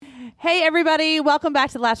Hey, everybody. Welcome back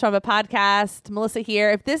to the Latch Mama Podcast. Melissa here.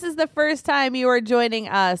 If this is the first time you are joining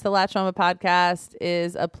us, the Latch Mama Podcast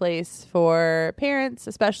is a place for parents,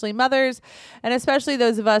 especially mothers, and especially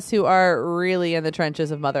those of us who are really in the trenches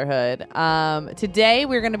of motherhood. Today,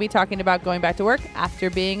 we're going to be talking about going back to work after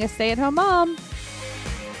being a stay-at-home mom.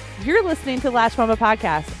 You're listening to Latch Mama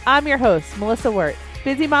Podcast. I'm your host, Melissa Wirt,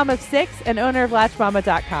 busy mom of 6 and owner of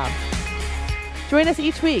LatchMama.com. Join us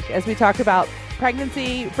each week as we talk about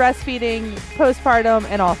pregnancy, breastfeeding, postpartum,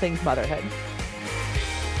 and all things motherhood.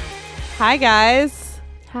 Hi, guys.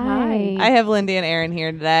 Hi. I have Lindi and Eryn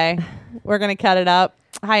here today. We're going to cut it up.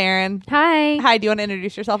 Hi, Eryn. Hi. Hi. Do you want to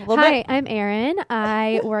introduce yourself a little bit? Hi, I'm Eryn.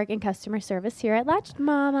 I work in customer service here at Latch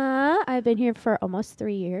Mama. I've been here for almost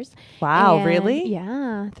 3 years. Wow, And really?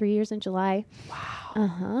 Yeah, 3 years in July. Wow.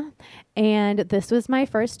 Uh-huh. And this was my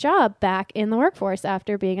first job back in the workforce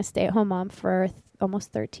after being a stay-at-home mom for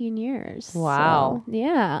almost 13 years. Wow. So,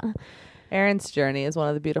 yeah. Eryn's journey is one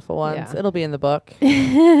of the beautiful ones. Yeah. It'll be in the book.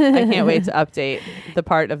 I can't wait to update the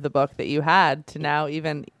part of the book that you had to now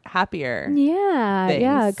even happier. Yeah. things.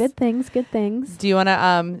 Yeah. Good things. Do you want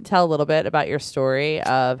to tell a little bit about your story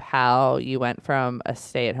of how you went from a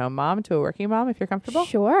stay-at-home mom to a working mom, if you're comfortable?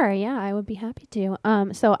 Sure. Yeah, I would be happy to.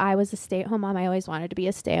 So I was a stay-at-home mom. I always wanted to be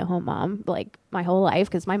a stay-at-home mom, like my whole life,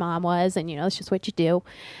 because my mom was, and it's just what you do.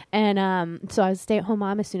 And so I was a stay-at-home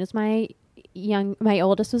mom as soon as my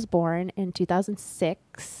oldest was born in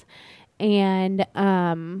 2006, and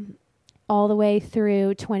all the way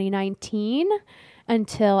through 2019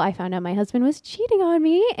 until I found out my husband was cheating on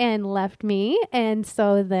me and left me. And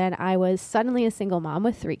so then I was suddenly a single mom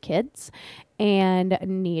with 3 kids and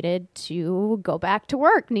needed to go back to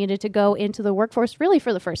work, needed to go into the workforce really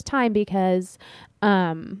for the first time because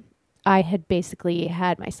I had basically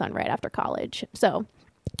had my son right after college. So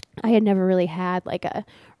I had never really had like a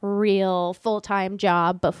real full-time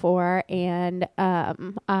job before. And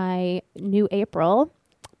I knew April,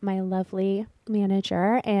 my lovely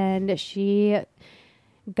manager, and she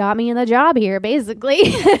got me in the job here, basically.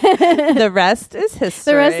 The rest is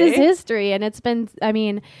history. The rest is history. And it's been, I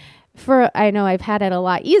know I've had it a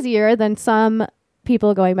lot easier than some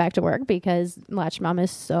people going back to work because Latch Mom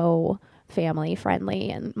is so family friendly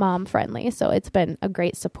and mom friendly. So it's been a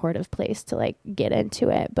great supportive place to like get into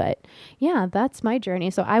it. But yeah, that's my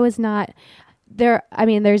journey. So I was not there. I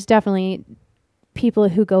mean, there's definitely people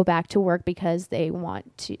who go back to work because they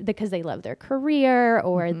want to, because they love their career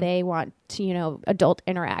or they want to, adult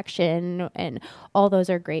interaction, and all those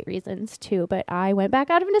are great reasons too. But I went back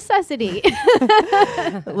out of necessity.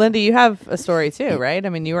 Lindi, you have a story too, right? I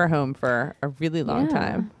mean, you were home for a really long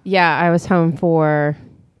time. Yeah, I was home for,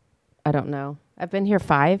 I don't know. I've been here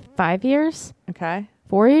five years. Okay.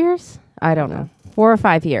 4 years? I don't know. 4 or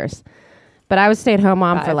 5 years. But I was stay-at-home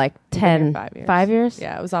mom for like 10, 5 years.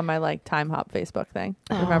 Yeah, it was on my like Time Hop Facebook thing.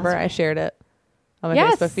 Oh, Remember? I shared it on my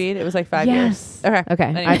Yes. Facebook feed. It was like 5 years. Okay.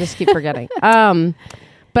 Anyway. I just keep forgetting.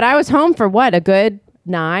 But I was home for what? A good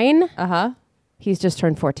 9? Uh-huh. He's just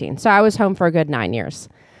turned 14. So I was home for a good 9 years.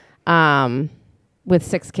 With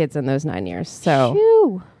 6 kids in those 9 years. So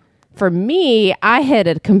Phew. for me, I hit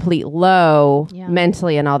a complete low Yeah.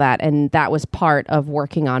 mentally and all that. And that was part of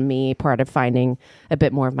working on me, part of finding a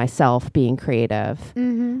bit more of myself, being creative.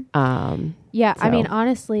 Mm-hmm. Yeah. I so- mean,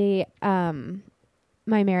 honestly,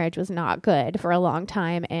 my marriage was not good for a long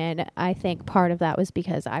time. And I think part of that was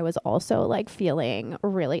because I was also like feeling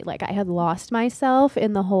really like I had lost myself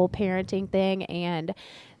in the whole parenting thing, and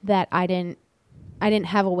that I didn't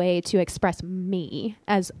have a way to express me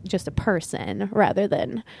as just a person rather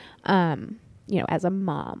than, as a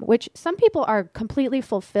mom, which some people are completely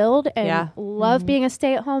fulfilled and love being a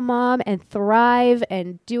stay-at-home mom and thrive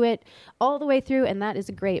and do it all the way through. And that is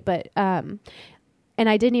great. But, and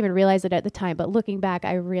I didn't even realize it at the time, but looking back,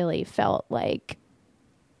 I really felt like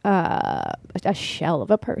a shell of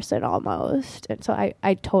a person almost. And so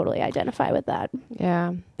I totally identify with that.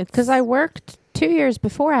 Yeah. Because I worked 2 years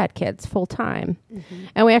before I had kids full time.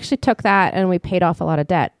 And we actually took that and we paid off a lot of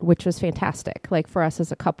debt, which was fantastic, like for us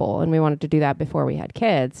as a couple. And we wanted to do that before we had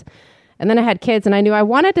kids. And then I had kids and I knew I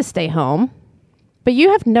wanted to stay home, but you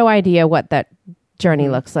have no idea what that journey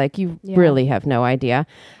looks like. You really have no idea.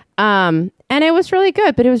 And it was really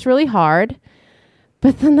good, but it was really hard.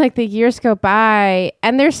 But then like the years go by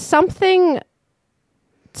and there's something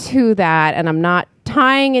to that. And I'm not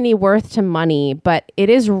tying any worth to money, but it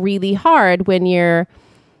is really hard when you're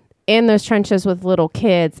in those trenches with little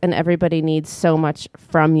kids and everybody needs so much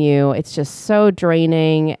from you. It's just so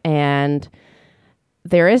draining. And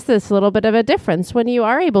there is this little bit of a difference when you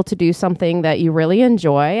are able to do something that you really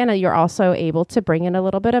enjoy and you're also able to bring in a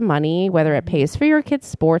little bit of money, whether it pays for your kids'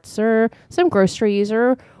 sports or some groceries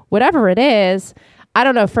or whatever it is. I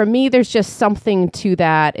don't know. For me, there's just something to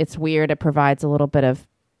that. It's weird. It provides a little bit of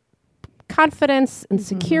confidence and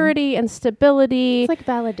security and stability. It's like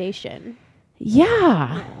validation.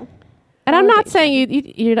 Yeah. And I'm not saying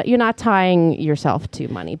you're not tying yourself to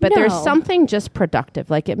money, but there's something just productive.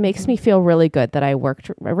 Like it makes me feel really good that I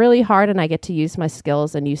worked really hard and I get to use my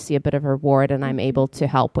skills and you see a bit of a reward and I'm able to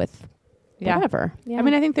help with whatever. Yeah. I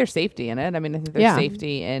mean, I think there's safety in it. I mean, I think there's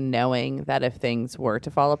safety in knowing that if things were to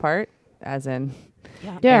fall apart, as in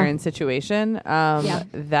Eryn's situation,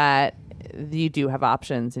 that you do have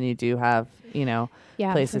options and you do have,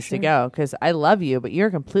 places to go. Because I love you, but you're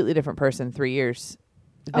a completely different person 3 years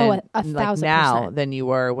than, 1,000% than you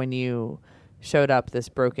were when you showed up this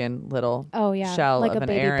broken little shell like of a an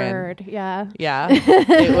baby Eryn. bird. Yeah.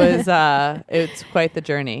 It was it's quite the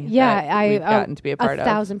journey. Yeah, we've gotten to be a part of.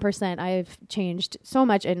 1,000%. I've changed so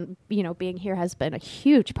much, and being here has been a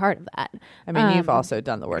huge part of that. I mean, you've also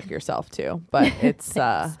done the work yourself too, but it's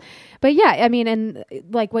but yeah, I mean, and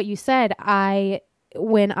like what you said,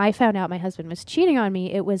 when I found out my husband was cheating on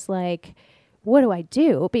me, it was like, what do I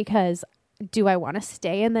do? Because do I want to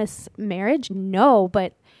stay in this marriage? No,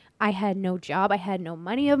 but I had no job. I had no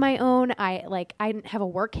money of my own. I didn't have a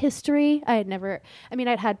work history. I'd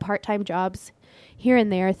had part-time jobs here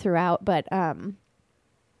and there throughout, but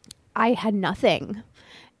I had nothing.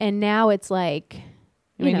 And now it's like,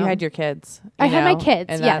 you had your kids. I had my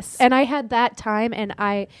kids, yes. And I had that time, and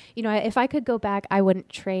if I could go back, I wouldn't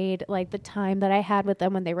trade like the time that I had with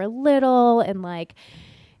them when they were little. And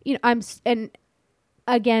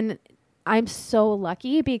I'm so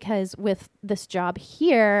lucky because with this job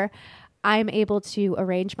here, I'm able to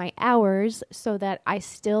arrange my hours so that I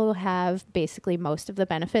still have basically most of the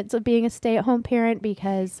benefits of being a stay-at-home parent,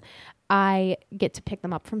 because I get to pick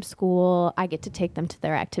them up from school. I get to take them to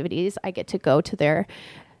their activities. I get to go to their,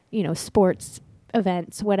 sports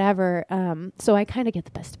events, whatever. So I kind of get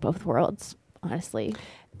the best of both worlds, honestly.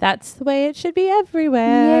 That's the way it should be everywhere.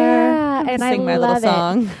 Yeah, and sing I my love little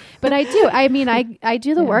song. But I do. I mean, I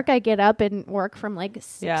do the work. I get up and work from like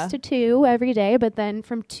 6 to 2 every day. But then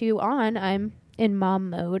from 2 on, I'm in mom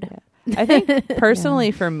mode. Yeah. I think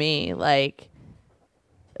personally for me, like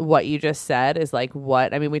what you just said is like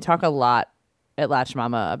we talk a lot at Latch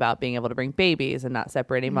Mama about being able to bring babies and not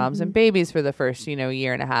separating moms and babies for the first,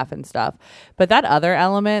 year and a half and stuff. But that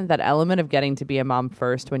element of getting to be a mom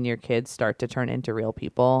first when your kids start to turn into real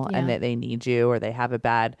people and that they need you or they have a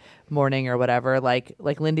bad morning or whatever, like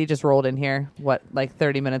Lindi just rolled in here,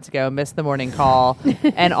 30 minutes ago, missed the morning call.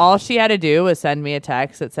 And all she had to do was send me a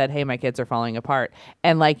text that said, "Hey, my kids are falling apart."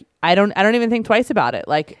 And I don't even think twice about it.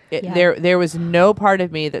 There was no part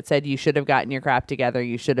of me that said you should have gotten your crap together.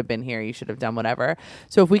 You should have been here. You should have done whatever.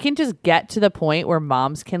 So if we can just get to the point where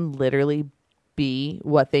moms can literally be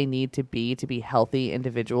what they need to be healthy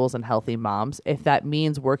individuals and healthy moms, if that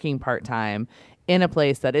means working part-time in a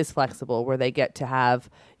place that is flexible where they get to have,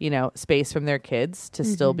 space from their kids to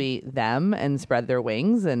still be them and spread their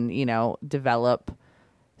wings and, develop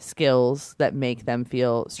skills that make them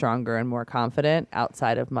feel stronger and more confident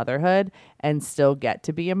outside of motherhood and still get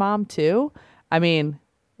to be a mom too. I mean,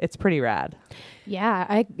 it's pretty rad. Yeah,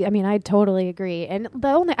 I totally agree. And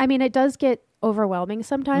it does get overwhelming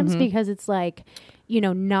sometimes because it's like,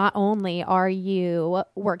 not only are you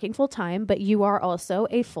working full time, but you are also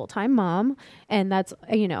a full-time mom. And that's,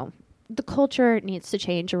 the culture needs to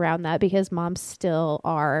change around that because moms still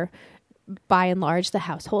are by and large the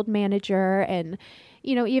household manager. And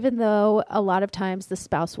even though a lot of times the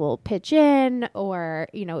spouse will pitch in or,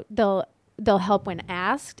 they'll help when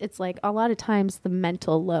asked, it's like a lot of times the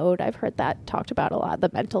mental load, I've heard that talked about a lot, the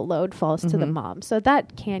mental load falls to the mom. So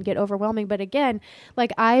that can get overwhelming. But again,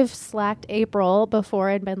 I've slacked April before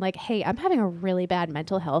and been like, hey, I'm having a really bad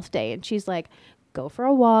mental health day. And she's like, go for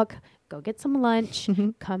a walk, go get some lunch,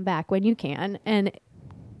 come back when you can. And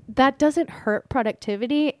that doesn't hurt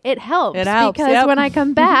productivity. It helps. Because when I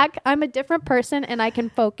come back, I'm a different person and I can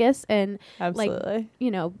focus and absolutely.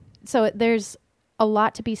 So there's a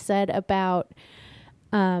lot to be said about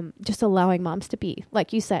just allowing moms to be,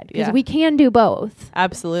 like you said, because we can do both.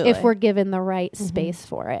 Absolutely. If we're given the right space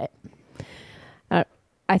for it.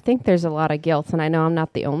 I think there's a lot of guilt, and I know I'm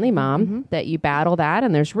not the only mom that you battle that,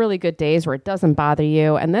 and there's really good days where it doesn't bother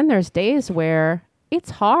you, and then there's days where it's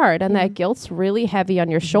hard and that guilt's really heavy on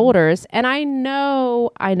your shoulders. And I know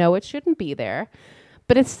it shouldn't be there,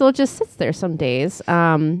 but it still just sits there some days.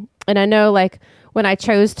 And I know when I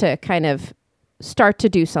chose to kind of start to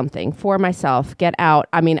do something for myself, get out,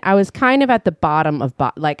 I was kind of at the bottom of,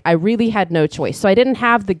 I really had no choice. So I didn't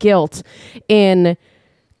have the guilt in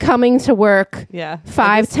coming to work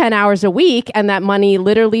 5-10 hours a week, and that money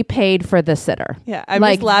literally paid for the sitter. Yeah, I'm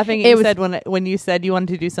just laughing at you said when you said you wanted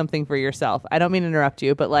to do something for yourself. I don't mean to interrupt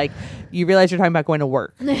you, but like you realize you're talking about going to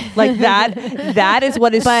work. Like that is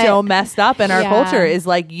what is so messed up in our culture, is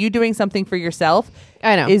like you doing something for yourself.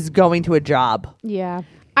 I know, is going to a job. Yeah.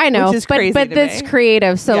 I know, which is crazy but that's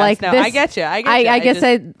creative. So this, I get you. I guess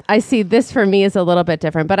I see this for me is a little bit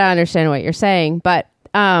different, but I understand what you're saying. But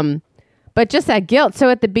just that guilt. So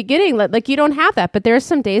at the beginning, like you don't have that, but there's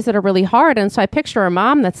some days that are really hard. And so I picture a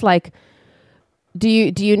mom that's like, do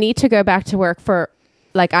you need to go back to work for,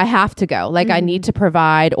 like, I have to go, like I need to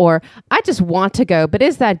provide, or I just want to go, but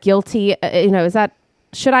is that guilty?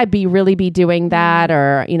 Should I really be doing that?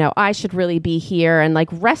 Or, I should really be here, and like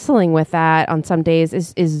wrestling with that on some days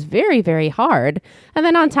is very, very hard. And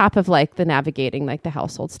then on top of like the navigating, like the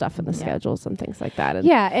household stuff and the schedules and things like that.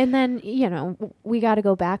 And then, we got to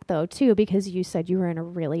go back though too, because you said you were in a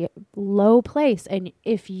really low place. And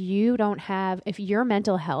if your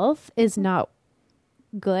mental health is not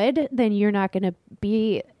good, then you're not going to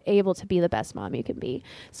be able to be the best mom you can be.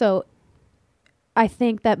 So I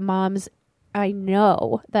think that I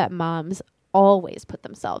know that moms always put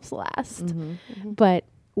themselves last, but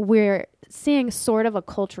we're seeing sort of a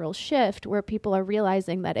cultural shift where people are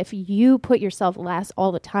realizing that if you put yourself last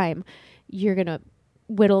all the time, you're going to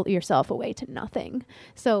whittle yourself away to nothing.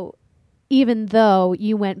 So even though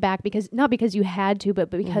you went back not because you had to, but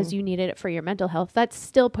because you needed it for your mental health, that's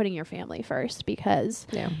still putting your family first, because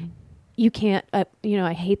you can't,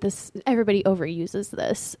 I hate this. Everybody overuses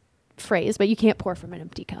this phrase, but you can't pour from an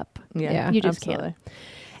empty cup. You just can't.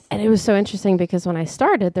 And it was so interesting because when I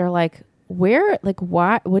started, they're like, what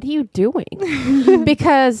are you doing?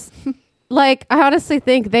 Because like, I honestly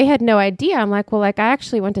think they had no idea. I'm like, well, like I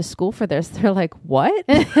actually went to school for this. They're like, what?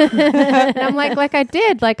 And I'm like I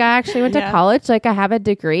did. Like I actually went to college. Like I have a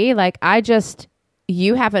degree. Like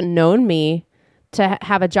you haven't known me to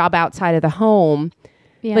have a job outside of the home.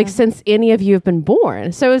 Yeah. Like since any of you have been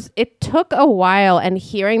born. So it took a while, and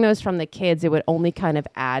hearing those from the kids, it would only kind of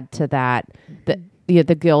add to that,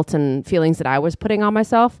 the guilt and feelings that I was putting on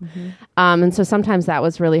myself. And so sometimes that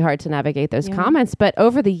was really hard to navigate those comments. But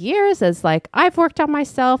over the years, as like I've worked on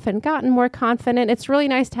myself and gotten more confident, it's really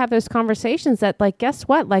nice to have those conversations that like, guess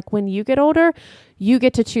what? Like when you get older, you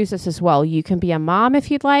get to choose this as well. You can be a mom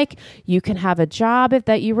if you'd like. You can have a job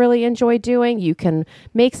that you really enjoy doing. You can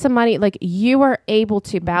make some money. Like you are able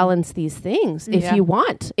to balance these things if you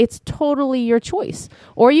want. It's totally your choice.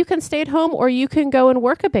 Or you can stay at home, or you can go and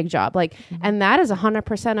work a big job. Like, and that is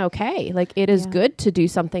 100% okay. Like it is good to do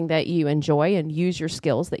something that you enjoy and use your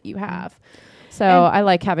skills that you have. So I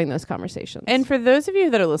like having those conversations. And for those of you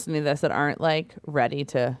that are listening to this that aren't like ready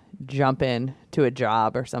to jump in to a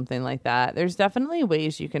job or something like that, there's definitely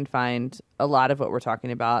ways you can find a lot of what we're talking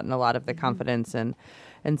about and a lot of the confidence and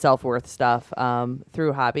self-worth stuff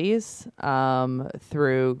through hobbies,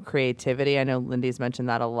 through creativity. I know Lindy's mentioned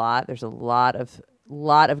that a lot. There's a lot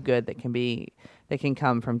of good that can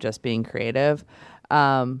come from just being creative.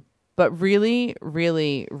 But really,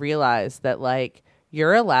 really realize that like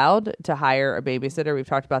you're allowed to hire a babysitter. We've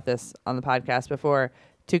talked about this on the podcast before,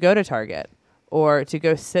 to go to Target, or to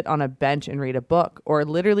go sit on a bench and read a book, or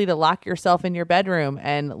literally to lock yourself in your bedroom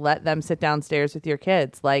and let them sit downstairs with your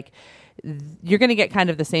kids. Like you're going to get kind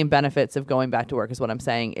of the same benefits of going back to work, is what I'm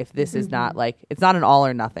saying. If this is not like, it's not an all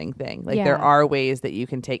or nothing thing. Like there are ways that you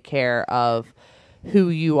can take care of who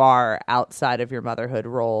you are outside of your motherhood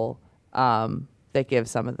role, that give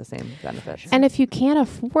some of the same benefits. And if you can't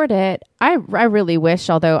afford it, I really wish,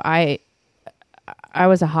 although I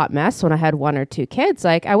was a hot mess when I had 1 or 2 kids,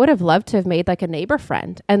 like I would have loved to have made like a neighbor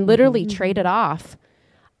friend and literally traded off.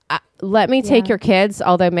 Let me take your kids,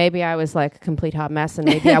 although maybe I was like a complete hot mess and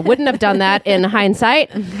maybe I wouldn't have done that in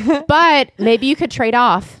hindsight, but maybe you could trade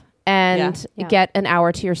off and get an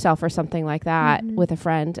hour to yourself or something like that with a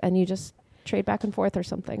friend, and you just trade back and forth or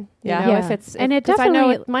something. If it's, and it definitely,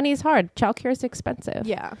 I know money's hard. Childcare is expensive.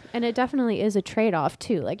 Yeah. And it definitely is a trade-off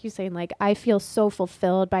too. Like you're saying, like I feel so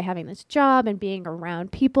fulfilled by having this job and being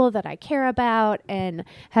around people that I care about and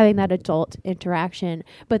having that adult interaction.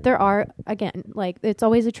 But there are, again, like it's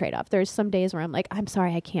always a trade-off. There's some days where I'm like, I'm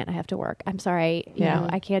sorry, I can't, I have to work. I'm sorry, you know,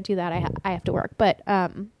 I can't do that. I have to work. But,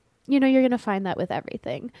 you know, you're going to find that with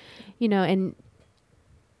everything, you know, and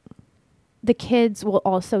the kids will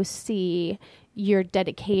also see your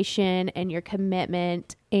dedication and your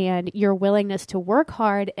commitment and your willingness to work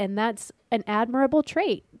hard. And that's an admirable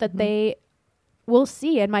trait that they will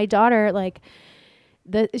see. And my daughter, like,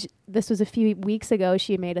 this was a few weeks ago.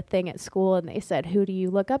 She made a thing at school and they said, "Who do you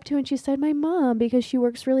look up to?" And she said, "My mom, because she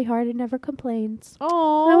works really hard and never complains."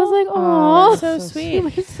 Oh, I was like, "Oh, so sweet."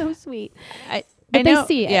 It was so sweet. I know, they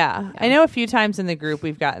see it. Yeah. I know a few times in the group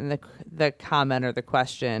we've gotten the comment or the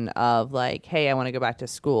question of like, hey, I want to go back to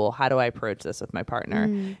school. How do I approach this with my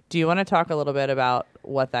partner? Do you want to talk a little bit about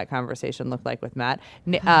what that conversation looked like with Matt?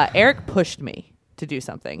 Eric pushed me to do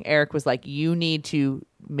something. Eric was like, you need to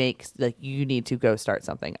go start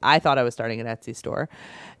something. I thought I was starting an Etsy store,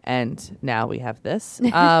 and now we have this.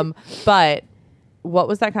 But what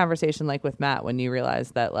was that conversation like with Matt when you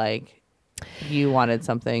realized that like you wanted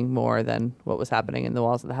something more than what was happening in the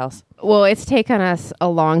walls of the house? Well, it's taken us a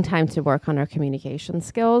long time to work on our communication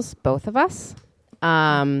skills, both of us.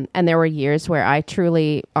 And there were years where I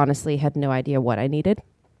truly, honestly had no idea what I needed.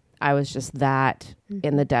 I was just that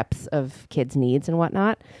in the depths of kids' needs and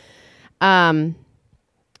whatnot. But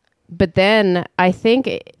then I think,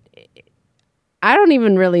 I don't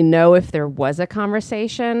even really know if there was a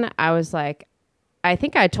conversation. I was like, I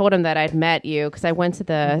think I told him that I'd met you because I went to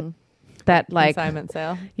the... that like consignment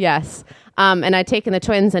sale. Yes. And I'd taken the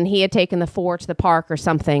twins and he had taken the 4 to the park or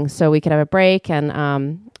something so we could have a break. And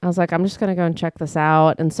I was like, I'm just going to go and check this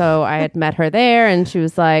out. And so I had met her there and she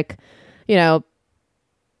was like, you know,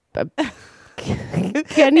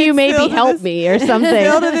 can you maybe help me or something?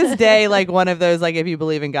 Still to this day, like one of those, like if you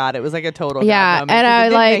believe in God, it was like a total God moment, and I it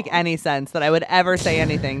didn't like make any sense that I would ever say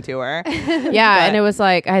anything to her. And it was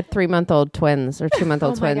like I had 3-month-old twins or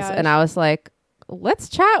 2-month-old twins, and I was like, let's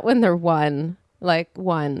chat when they're one.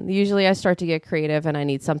 Usually I start to get creative and I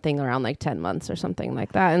need something around like 10 months or something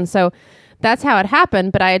like that. And so that's how it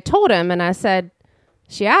happened. But I had told him and I said,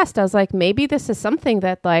 she asked, I was like, maybe this is something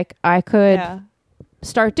that like I could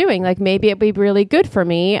start doing. Like maybe it'd be really good for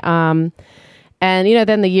me. And you know,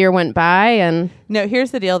 then the year went by and no,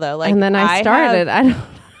 here's the deal though. Like, and then I started.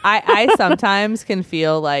 I sometimes can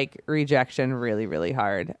feel like rejection really, really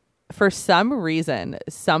hard. For some reason,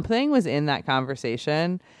 something was in that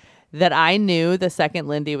conversation that I knew the second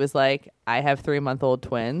Lindi was like, I have 3-month-old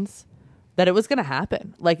twins, that it was going to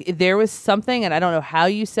happen. Like there was something, and I don't know how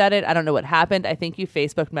you said it. I don't know what happened. I think you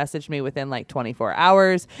Facebook messaged me within like 24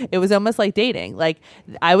 hours. It was almost like dating. Like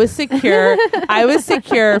I was secure. I was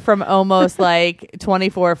secure from almost like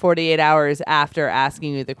 24, 48 hours after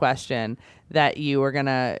asking you the question that you were going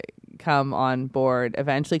to come on board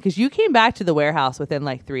eventually, because you came back to the warehouse within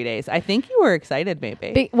like 3 days. I think you were excited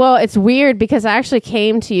maybe. Well, it's weird because I actually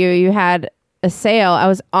came to you. You had a sale. I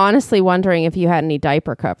was honestly wondering if you had any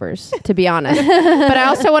diaper covers, to be honest. But I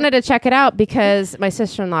also wanted to check it out because my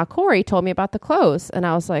sister-in-law Corey told me about the clothes, and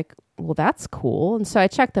I was like, well, that's cool. And so I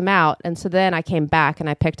checked them out, and so then I came back and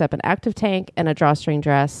I picked up an Active Tank and a drawstring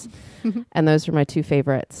dress, and those were my 2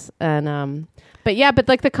 favorites. And but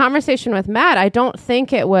like the conversation with Matt, I don't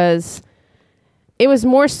think it was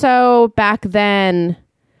more so back then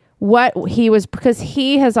what he was, because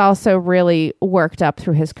he has also really worked up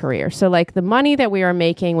through his career. So like the money that we were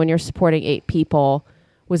making when you're supporting 8 people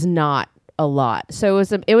was not a lot. So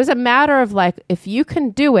it was a matter of like, if you can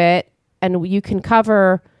do it and you can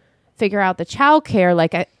figure out the childcare,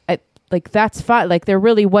 like that's fine. Like there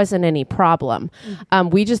really wasn't any problem.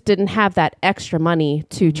 We just didn't have that extra money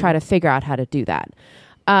to try to figure out how to do that.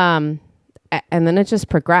 And then it just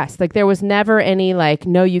progressed. Like there was never any like,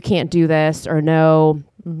 no, you can't do this or no,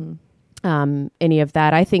 any of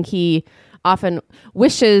that. I think he often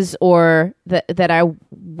wishes or that I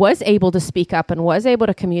was able to speak up and was able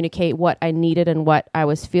to communicate what I needed and what I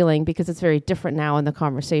was feeling, because it's very different now in the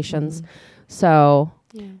conversations. So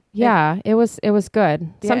it was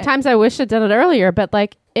good. Yeah. Sometimes I wish I'd done it earlier, but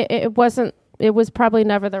like it wasn't, it was probably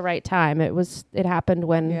never the right time. It happened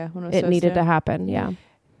when it needed to happen. Yeah.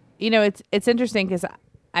 You know, it's interesting because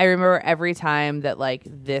I remember every time that like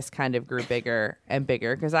this kind of grew bigger and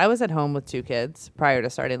bigger, because I was at home with 2 kids prior to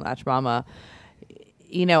starting Latch Mama.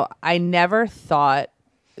 You know, I never thought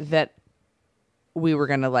that we were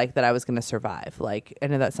going to that I was going to survive. Like, I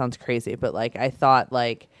know that sounds crazy, but like, I thought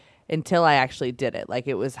like, until I actually did it, like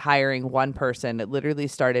it was hiring one person. It literally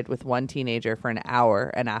started with one teenager for an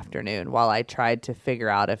hour an afternoon while I tried to figure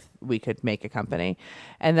out if we could make a company.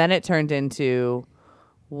 And then it turned into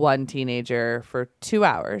one teenager for 2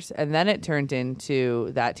 hours. And then it turned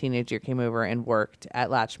into that teenager came over and worked at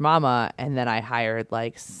Latch Mama. And then I hired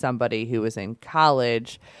like somebody who was in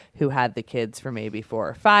college who had the kids for maybe 4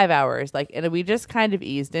 or 5 hours. Like, and we just kind of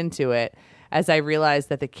eased into it as I realized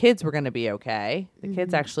that the kids were going to be okay. The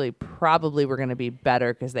kids actually probably were going to be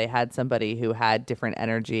better because they had somebody who had different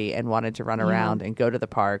energy and wanted to run around and go to the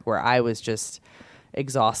park, where I was just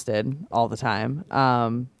exhausted all the time.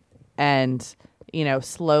 And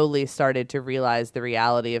slowly started to realize the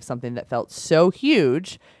reality of something that felt so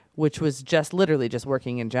huge, which was just literally just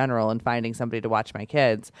working in general and finding somebody to watch my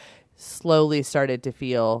kids, slowly started to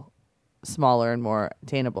feel smaller and more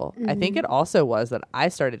attainable. I think it also was that I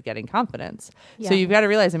started getting confidence. Yeah. So you've got to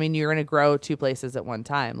realize, you're going to grow two places at one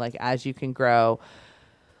time. Like as you can grow,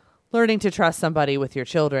 learning to trust somebody with your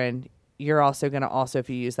children, you're also going to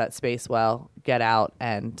if you use that space well, get out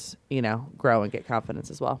and, grow and get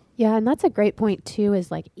confidence as well. Yeah. And that's a great point too,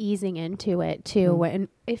 is like easing into it too. When,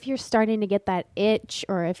 if you're starting to get that itch,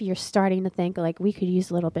 or if you're starting to think like we could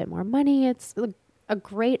use a little bit more money, it's a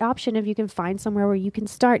great option if you can find somewhere where you can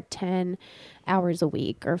start 10 hours a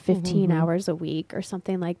week or 15 hours a week or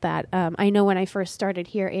something like that. I know when I first started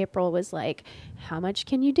here, April was like, how much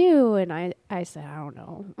can you do? And I said, I don't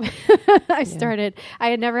know. I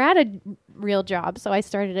had never had a real job. So I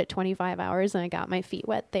started at 25 hours and I got my feet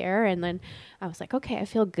wet there. And then I was like, okay, I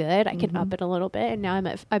feel good. I can up it a little bit. And now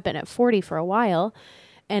I've been at 40 for a while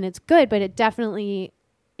and it's good, but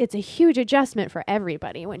it's a huge adjustment for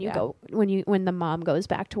everybody when when the mom goes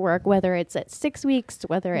back to work, whether it's at 6 weeks,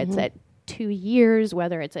 whether it's at 2 years,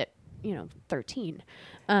 whether it's at, 13.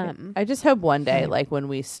 I just hope one day, like when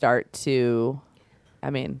we start to,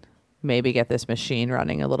 maybe get this machine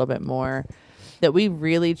running a little bit more, that we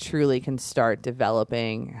really truly can start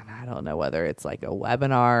developing, and I don't know whether it's like a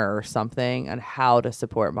webinar or something, on how to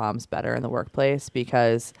support moms better in the workplace,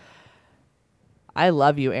 because I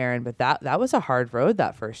love you, Eryn, but that was a hard road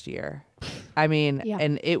that first year.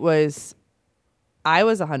 And I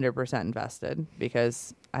was 100% invested,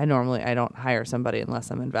 because I don't hire somebody unless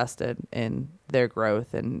I'm invested in their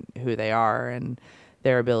growth and who they are and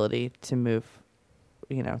their ability to move,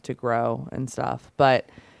 to grow and stuff. But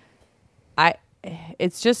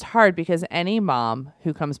it's just hard, because any mom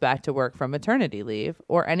who comes back to work from maternity leave,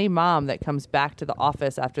 or any mom that comes back to the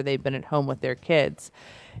office after they've been at home with their kids,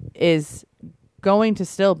 is going to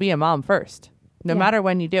still be a mom first, no matter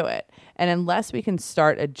when you do it. And unless we can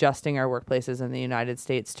start adjusting our workplaces in the United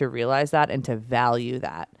States to realize that and to value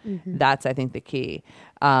that, that's, I think, the key.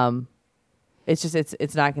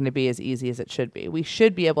 It's not going to be as easy as it should be. We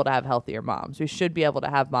should be able to have healthier moms. We should be able to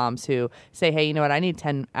have moms who say, hey, you know what? I need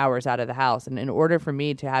 10 hours out of the house. And in order for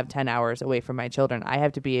me to have 10 hours away from my children, I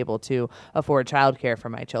have to be able to afford childcare for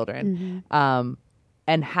my children,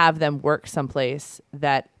 and have them work someplace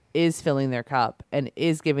that is filling their cup and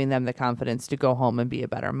is giving them the confidence to go home and be a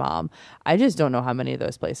better mom. I just don't know how many of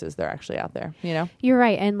those places they're actually out there, You're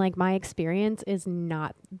right. And like my experience is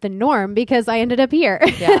not the norm, because I ended up here,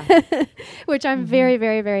 which I'm very,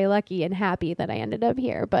 very, very lucky and happy that I ended up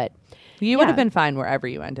here. But you would have been fine wherever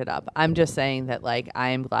you ended up. I'm just saying that, like, I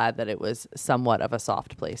am glad that it was somewhat of a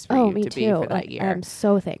soft place for you to be for that year. I'm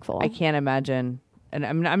so thankful. I can't imagine. And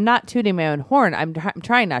I'm not tooting my own horn. I'm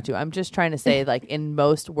trying not to. I'm just trying to say, like, in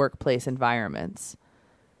most workplace environments,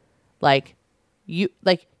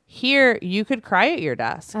 here, you could cry at your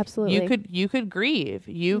desk. Absolutely. You could grieve.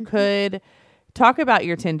 You could talk about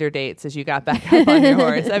your Tinder dates as you got back up on your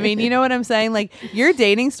horse. You know what I'm saying? Like, your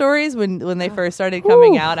dating stories when they first started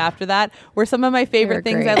coming out after that were some of my favorite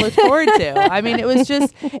things I looked forward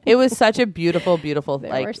to. It was such a beautiful, beautiful,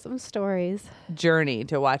 there were some stories, journey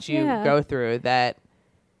to watch you go through that.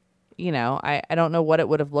 I don't know what it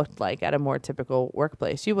would have looked like at a more typical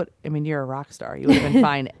workplace. You're a rock star. You would have been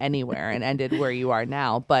fine anywhere and ended where you are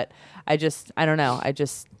now. But I don't know.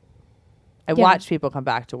 I watch people come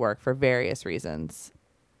back to work for various reasons.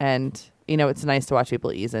 And, it's nice to watch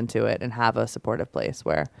people ease into it and have a supportive place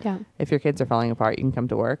where if your kids are falling apart, you can come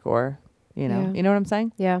to work, or, you know what I'm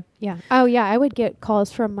saying? Yeah. Yeah. Oh yeah. I would get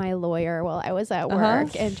calls from my lawyer while I was at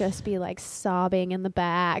work and just be like sobbing in the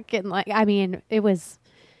back. And like, it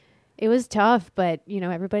was tough, but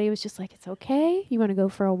everybody was just like, it's okay. You want to go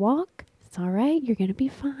for a walk? It's all right. You're going to be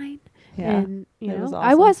fine. Yeah. And awesome.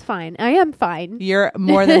 I was fine. I am fine. You're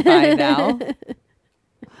more than fine now.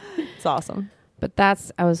 It's awesome. But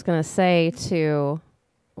I was going to say to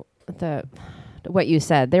what you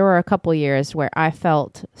said, there were a couple years where I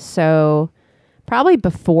felt so, probably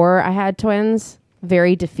before I had twins,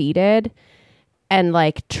 very defeated and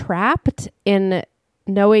like trapped in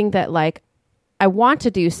knowing that like I want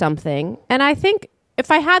to do something. And I think if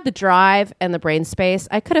I had the drive and the brain space,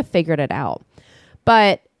 I could have figured it out.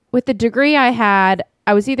 But with the degree I had,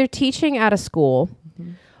 I was either teaching at a school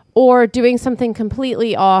or doing something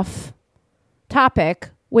completely off topic,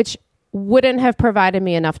 which wouldn't have provided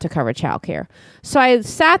me enough to cover childcare. So I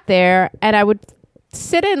sat there and I would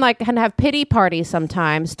sit in like and have pity parties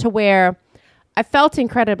sometimes, to where I felt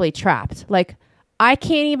incredibly trapped. Like, I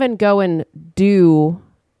can't even go and do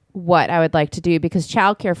what I would like to do because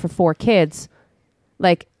childcare for 4 kids,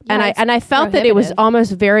 like, Yeah, and I felt that it was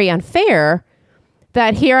almost very unfair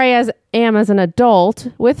that here I am as an adult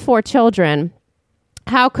with 4 children.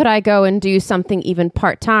 How could I go and do something even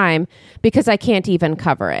part-time because I can't even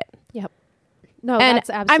cover it? Yep. No, And that's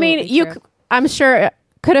absolutely true. I'm sure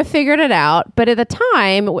could have figured it out, but at the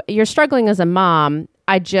time you're struggling as a mom.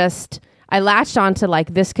 I latched on to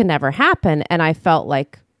like, this can never happen. And I felt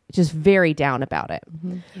like just very down about it.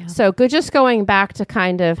 Mm-hmm. Yeah. So just going back to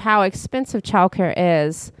kind of how expensive childcare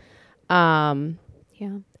is.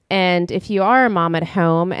 Yeah. And if you are a mom at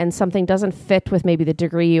home and something doesn't fit with maybe the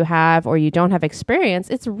degree you have, or you don't have experience,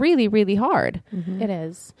 it's really, really hard. It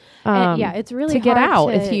is. And yeah, it's really to get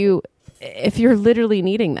hard out if you're literally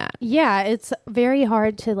needing that. Yeah, it's very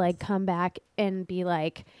hard to like come back and be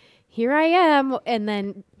like, here I am. And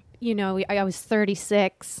then, you know, I was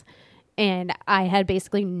 36 and I had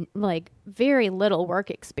basically like very little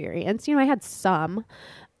work experience. You know, I had some,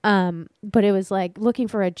 but it was like looking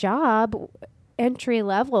for a job entry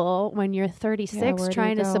level when you're 36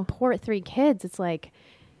 trying to support 3 kids. It's like,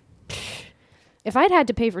 if I'd had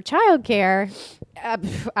to pay for childcare,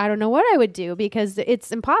 I don't know what I would do because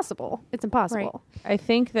it's impossible. It's impossible. Right. I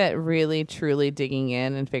think that really truly digging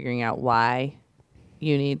in and figuring out why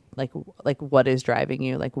you need like what is driving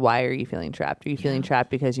you, like why are you feeling trapped? Are you feeling trapped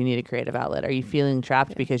because you need a creative outlet? Are you feeling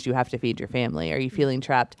trapped because you have to feed your family? Are you feeling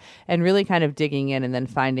trapped? And really kind of digging in and then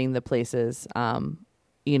finding the places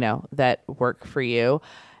you know, that work for you.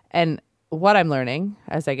 And what I'm learning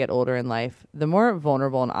as I get older in life, the more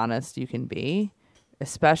vulnerable and honest you can be,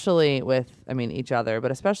 especially with, each other,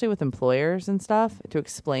 but especially with employers and stuff, to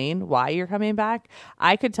explain why you're coming back.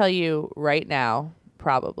 I could tell you right now,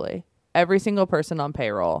 probably every single person on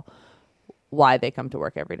payroll, why they come to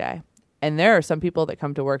work every day. And there are some people that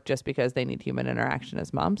come to work just because they need human interaction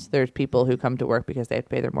as moms. There's people who come to work because they have to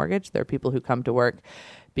pay their mortgage. There are people who come to work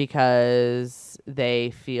because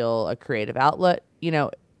they feel a creative outlet. You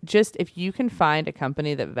know, just if you can find a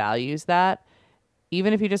company that values that,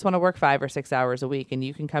 even if you just want to work 5 or 6 hours a week, and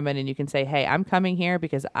you can come in and you can say, hey, I'm coming here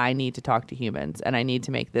because I need to talk to humans and I need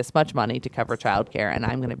to make this much money to cover childcare and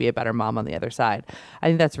I'm going to be a better mom on the other side. I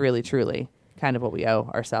think that's really, truly kind of what we owe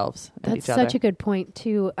ourselves and each other. That's such a good point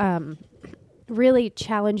to really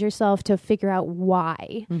challenge yourself to figure out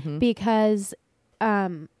why, because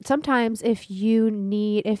sometimes if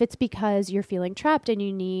it's because you're feeling trapped and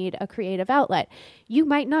you need a creative outlet, you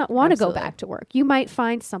might not want to go back to work. You might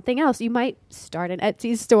find something else. You might start an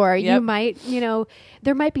Etsy store. Yep. You might,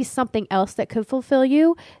 there might be something else that could fulfill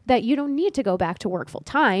you that you don't need to go back to work full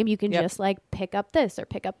time. You can just like pick up this or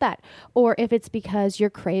pick up that. Or if it's because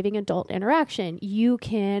you're craving adult interaction, you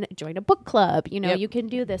can join a book club. You can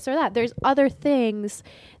do this or that. There's other things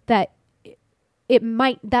that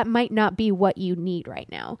that might not be what you need right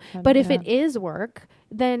now. But if it is work,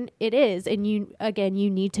 then it is. And you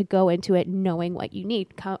need to go into it knowing what you need.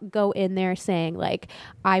 Go in there saying like,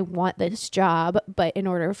 I want this job, but in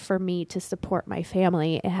order for me to support my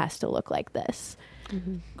family, it has to look like this.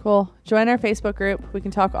 Mm-hmm. Cool. Join our Facebook group. We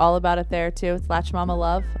can talk all about it there too. It's Latch Mama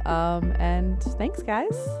Love. And thanks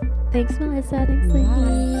guys. Thanks Melissa. Thanks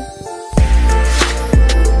Lindi.